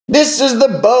This is the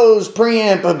Bose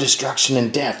preamp of destruction and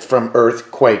death from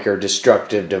EarthQuaker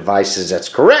Destructive Devices. That's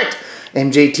correct.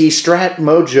 MJT Strat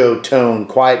Mojo Tone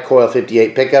Quiet Coil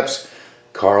 58 pickups.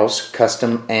 Carl's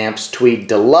Custom Amps Tweed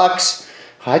Deluxe.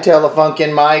 Hi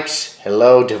Telefunken mics.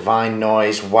 Hello Divine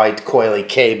Noise White Coily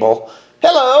Cable.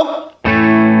 Hello.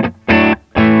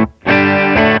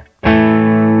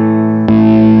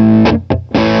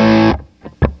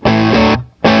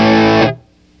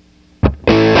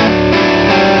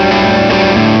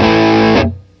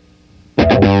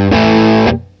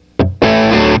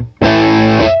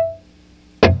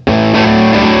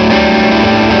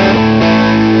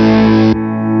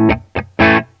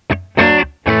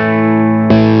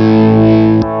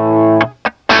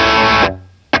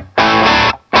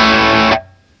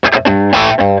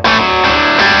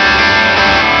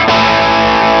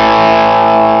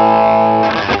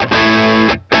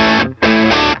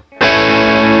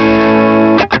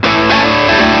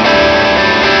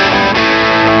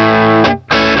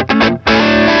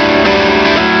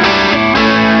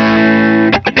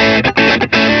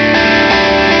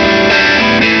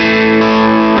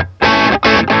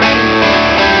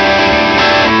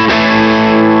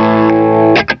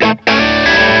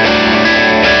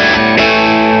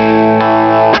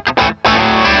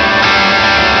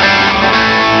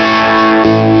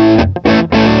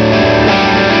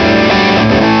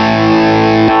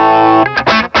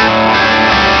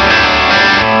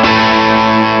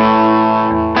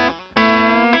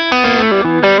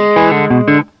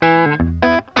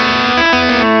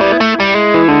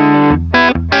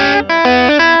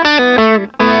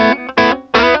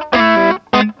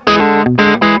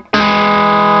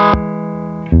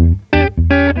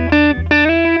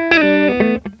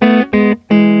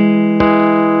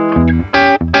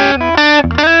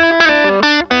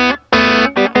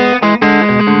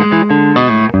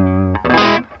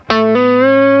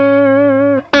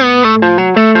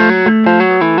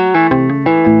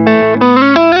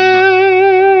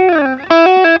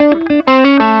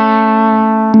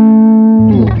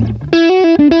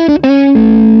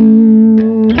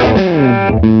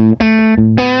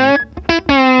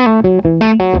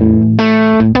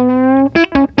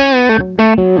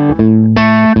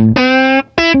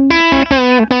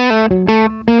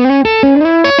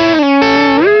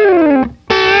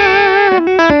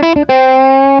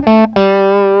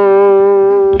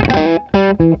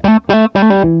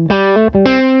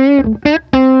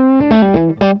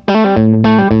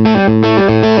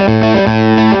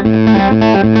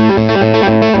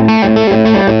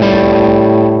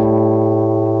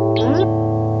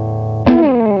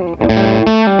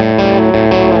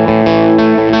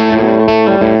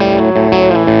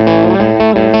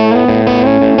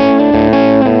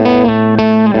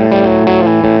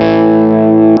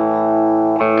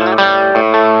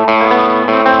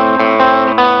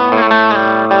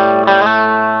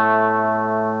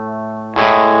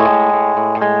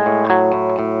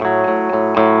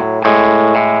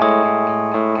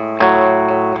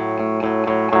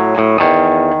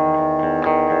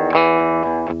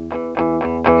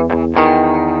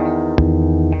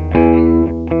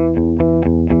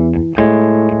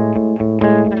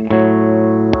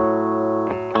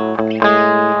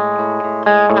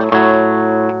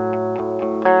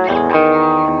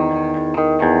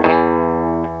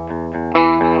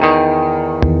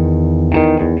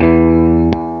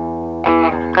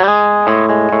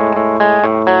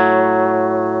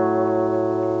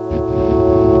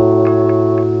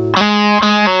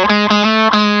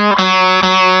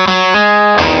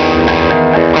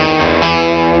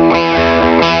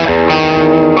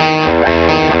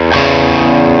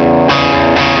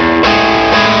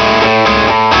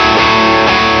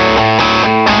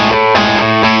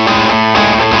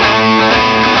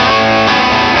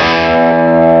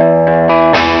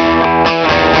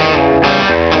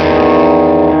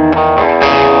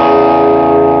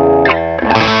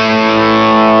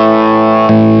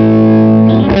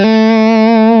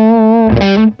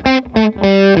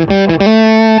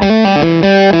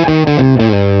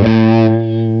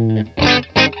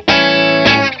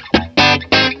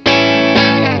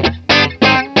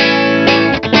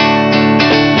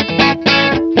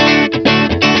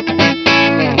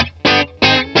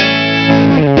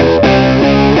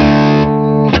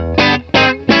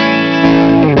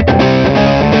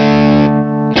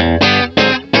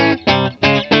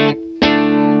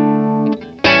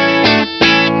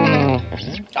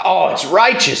 Oh, it's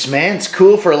righteous, man. It's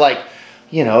cool for like,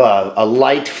 you know, a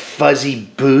light fuzzy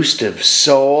boost of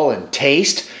soul and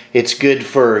taste. It's good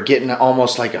for getting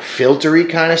almost like a filtery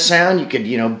kind of sound. You could,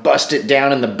 you know, bust it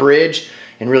down in the bridge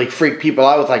and really freak people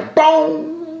out with like,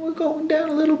 boom, we're going down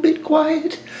a little bit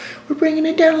quiet. we're bringing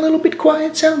it down a little bit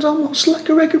quiet. Sounds almost like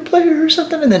a record player or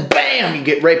something. And then bam, you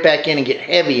get right back in and get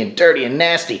heavy and dirty and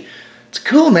nasty. It's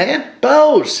cool, man.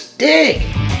 Bose, dig.